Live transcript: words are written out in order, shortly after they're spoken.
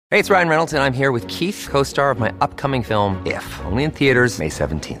Hey, it's Ryan Reynolds, and I'm here with Keith, co-star of my upcoming film, If, only in theaters May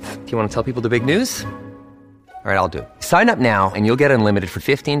 17th. Do you want to tell people the big news? All right, I'll do it. Sign up now and you'll get unlimited for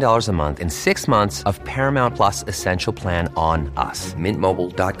 $15 a month and 6 months of Paramount Plus Essential Plan on us.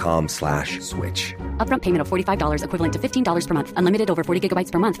 MintMobile.com/switch. Upfront payment of $45 equivalent to $15 per month. Unlimited over 40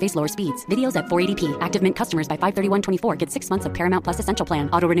 gigabytes per month. Face lower speeds. Videos at 480p. Active Mint customers by 531.24 get 6 months of Paramount Plus Essential Plan.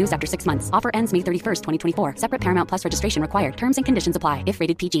 Auto renews after 6 months. Offer ends May 31st, 2024. Separate Paramount Plus registration required. Terms and conditions apply if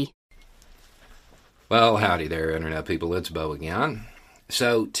rated PG. Well, howdy there, Internet people. It's Bo again.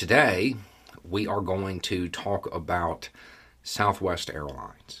 So today, we are going to talk about Southwest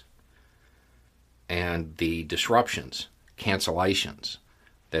Airlines and the disruptions, cancellations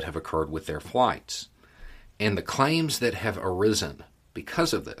that have occurred with their flights and the claims that have arisen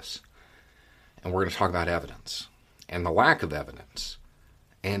because of this. And we're going to talk about evidence and the lack of evidence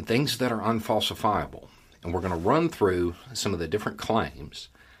and things that are unfalsifiable. And we're going to run through some of the different claims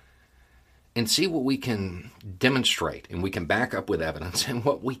and see what we can demonstrate and we can back up with evidence and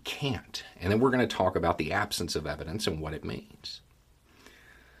what we can't. And then we're going to talk about the absence of evidence and what it means.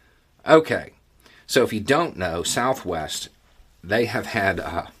 Okay, so if you don't know, Southwest, they have had,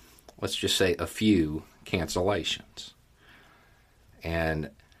 let's just say, a few cancellations. And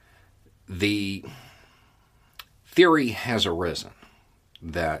the theory has arisen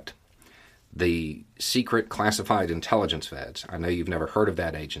that the secret classified intelligence feds, I know you've never heard of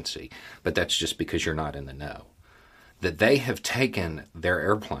that agency, but that's just because you're not in the know, that they have taken their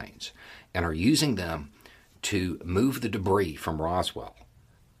airplanes and are using them to move the debris from Roswell.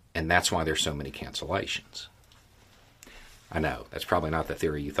 And that's why there's so many cancellations. I know, that's probably not the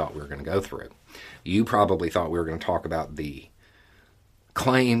theory you thought we were going to go through. You probably thought we were going to talk about the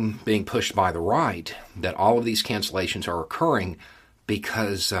claim being pushed by the right that all of these cancellations are occurring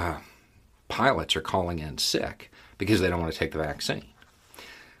because pilots are calling in sick because they don't want to take the vaccine.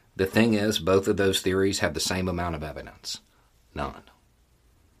 The thing is, both of those theories have the same amount of evidence. None.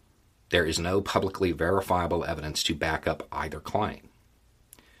 There is no publicly verifiable evidence to back up either claim.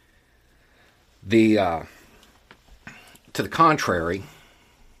 To the contrary,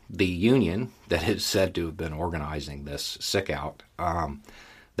 the union that is said to have been organizing this sick out,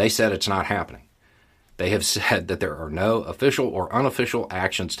 they said it's not happening. They have said that there are no official or unofficial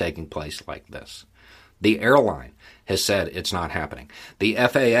actions taking place like this. The airline has said it's not happening. The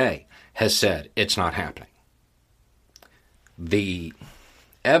FAA has said it's not happening. The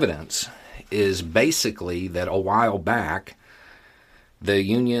evidence is basically that a while back, the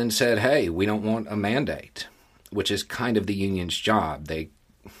union said, hey, we don't want a mandate, which is kind of the union's job. They,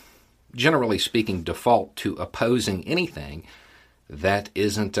 generally speaking, default to opposing anything that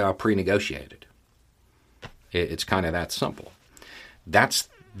isn't pre-negotiated. It's kind of that simple. That's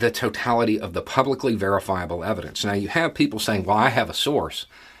the totality of the publicly verifiable evidence. Now, you have people saying, well, I have a source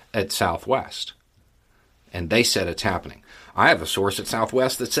at Southwest, and they said it's happening. I have a source at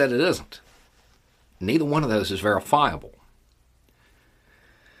Southwest that said it isn't. Neither one of those is verifiable.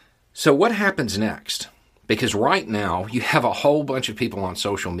 So what happens next? Because right now, you have a whole bunch of people on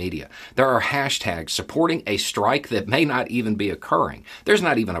social media. There are hashtags supporting a strike that may not even be occurring. There's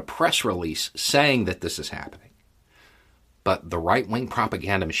not even a press release saying that this is happening. But the right-wing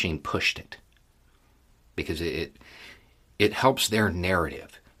propaganda machine pushed it because it helps their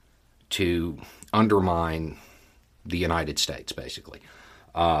narrative to undermine the United States, basically.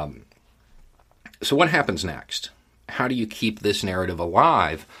 So what happens next? How do you keep this narrative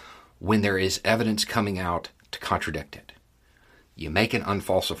alive when there is evidence coming out to contradict it? You make it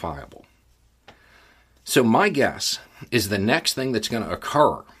unfalsifiable. So my guess is the next thing that's going to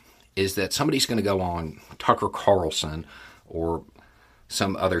occur is that somebody's going to go on Tucker Carlson or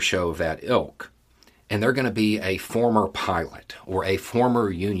some other show of that ilk, and they're going to be a former pilot or a former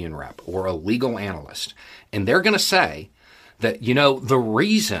union rep or a legal analyst, and they're going to say that, you know, the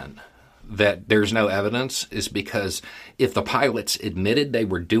reason that there's no evidence is because if the pilots admitted they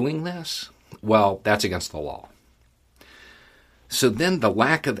were doing this, well, that's against the law. So then the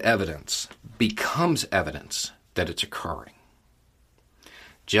lack of evidence becomes evidence that it's occurring.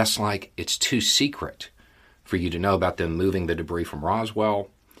 Just like it's too secret for you to know about them moving the debris from Roswell,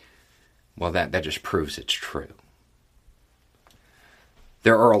 well, that just proves it's true.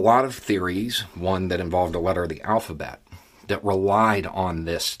 There are a lot of theories, one that involved a letter of the alphabet, that relied on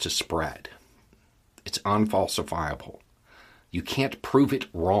this to spread. It's unfalsifiable. You can't prove it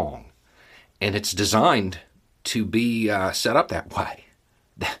wrong. And it's designed to be set up that way.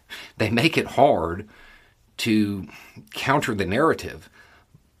 They make it hard to counter the narrative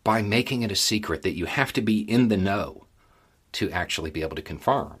by making it a secret that you have to be in the know to actually be able to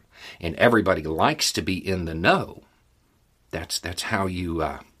confirm. And everybody likes to be in the know. That's how you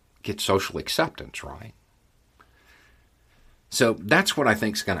get social acceptance, right? So that's what I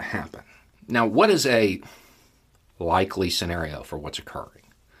think is going to happen. Now, what is a likely scenario for what's occurring?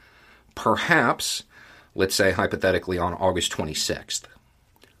 Perhaps, let's say hypothetically on August 26th,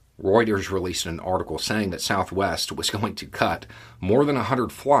 Reuters released an article saying that Southwest was going to cut more than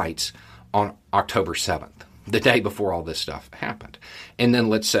 100 flights on October 7th, the day before all this stuff happened. And then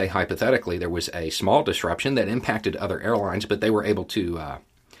let's say hypothetically there was a small disruption that impacted other airlines, but they were able to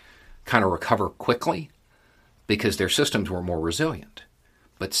kind of recover quickly because their systems were more resilient.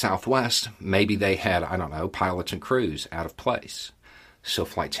 But Southwest, maybe they had, I don't know, pilots and crews out of place. So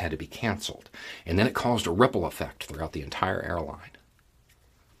flights had to be canceled. And then it caused a ripple effect throughout the entire airline.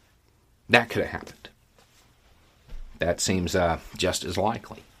 That could have happened. That seems just as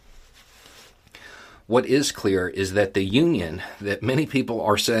likely. What is clear is that the union that many people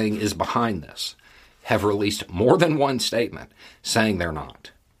are saying is behind this have released more than one statement saying they're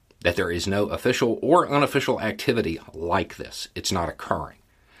not. That there is no official or unofficial activity like this. It's not occurring.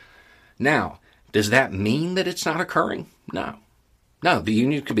 Now, does that mean that it's not occurring? No. No, the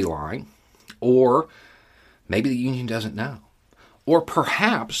union could be lying. Or maybe the union doesn't know. Or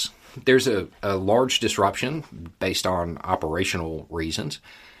perhaps there's a large disruption based on operational reasons.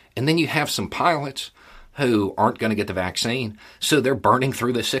 And then you have some pilots who aren't going to get the vaccine, so they're burning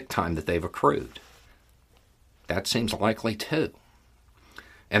through the sick time that they've accrued. That seems likely too.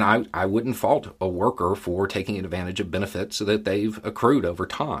 And I wouldn't fault a worker for taking advantage of benefits that they've accrued over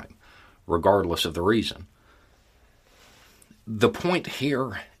time, regardless of the reason. The point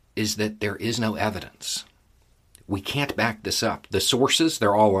here is that there is no evidence. We can't back this up. The sources,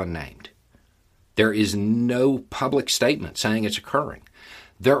 they're all unnamed. There is no public statement saying it's occurring.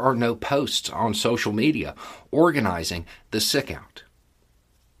 There are no posts on social media organizing the sick out.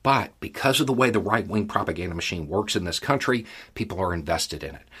 But because of the way the right-wing propaganda machine works in this country, people are invested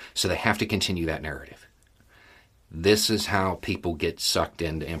in it. So they have to continue that narrative. This is how people get sucked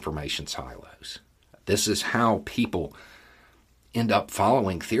into information silos. This is how people end up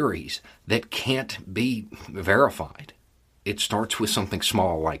following theories that can't be verified. It starts with something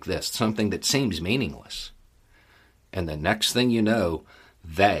small like this, something that seems meaningless. And the next thing you know,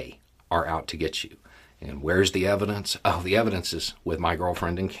 they are out to get you. And where's the evidence? Oh, the evidence is with my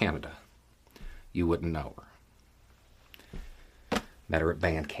girlfriend in Canada. You wouldn't know her. Met her at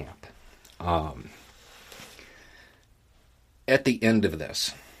band camp. At the end of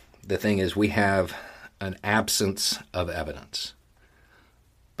this, the thing is we have an absence of evidence.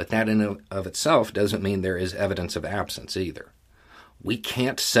 But that in and of itself doesn't mean there is evidence of absence either. We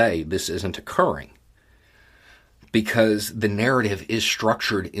can't say this isn't occurring because the narrative is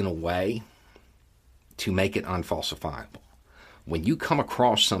structured in a way to make it unfalsifiable. When you come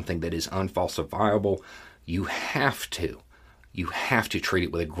across something that is unfalsifiable, you have to treat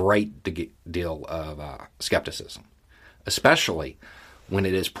it with a great deal of skepticism, especially when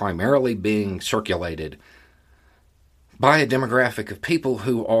it is primarily being circulated by a demographic of people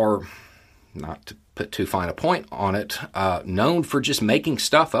who are, not to put too fine a point on it, known for just making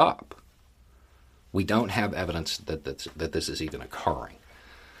stuff up. We don't have evidence that this is even occurring.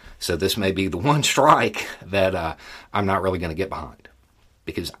 So this may be the one strike that I'm not really going to get behind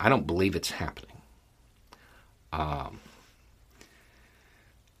because I don't believe it's happening.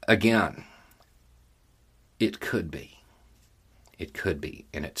 Again, it could be. It could be.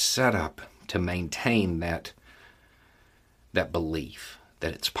 And it's set up to maintain that belief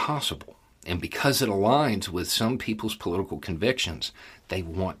that it's possible. And because it aligns with some people's political convictions, they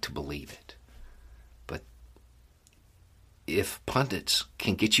want to believe it. But if pundits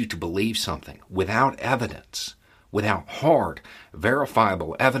can get you to believe something without evidence, without hard,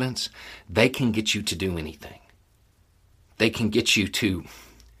 verifiable evidence, they can get you to do anything. They can get you to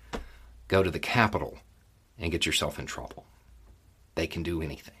go to the Capitol and get yourself in trouble. They can do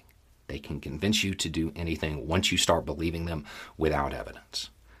anything. They can convince you to do anything once you start believing them without evidence.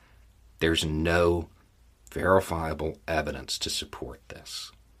 There's no verifiable evidence to support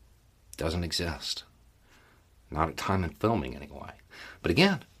this. It doesn't exist. Not at time in filming, anyway. But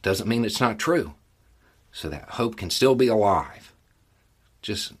again, doesn't mean it's not true. So that hope can still be alive.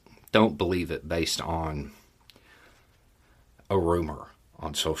 Just don't believe it based on a rumor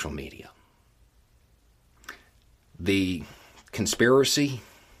on social media. The conspiracy,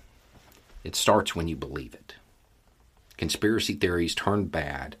 it starts when you believe it. Conspiracy theories turn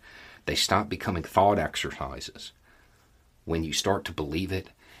bad. They stop becoming thought exercises when you start to believe it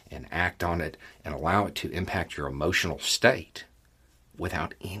and act on it and allow it to impact your emotional state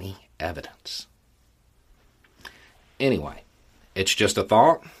without any evidence. Anyway, it's just a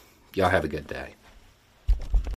thought. Y'all have a good day.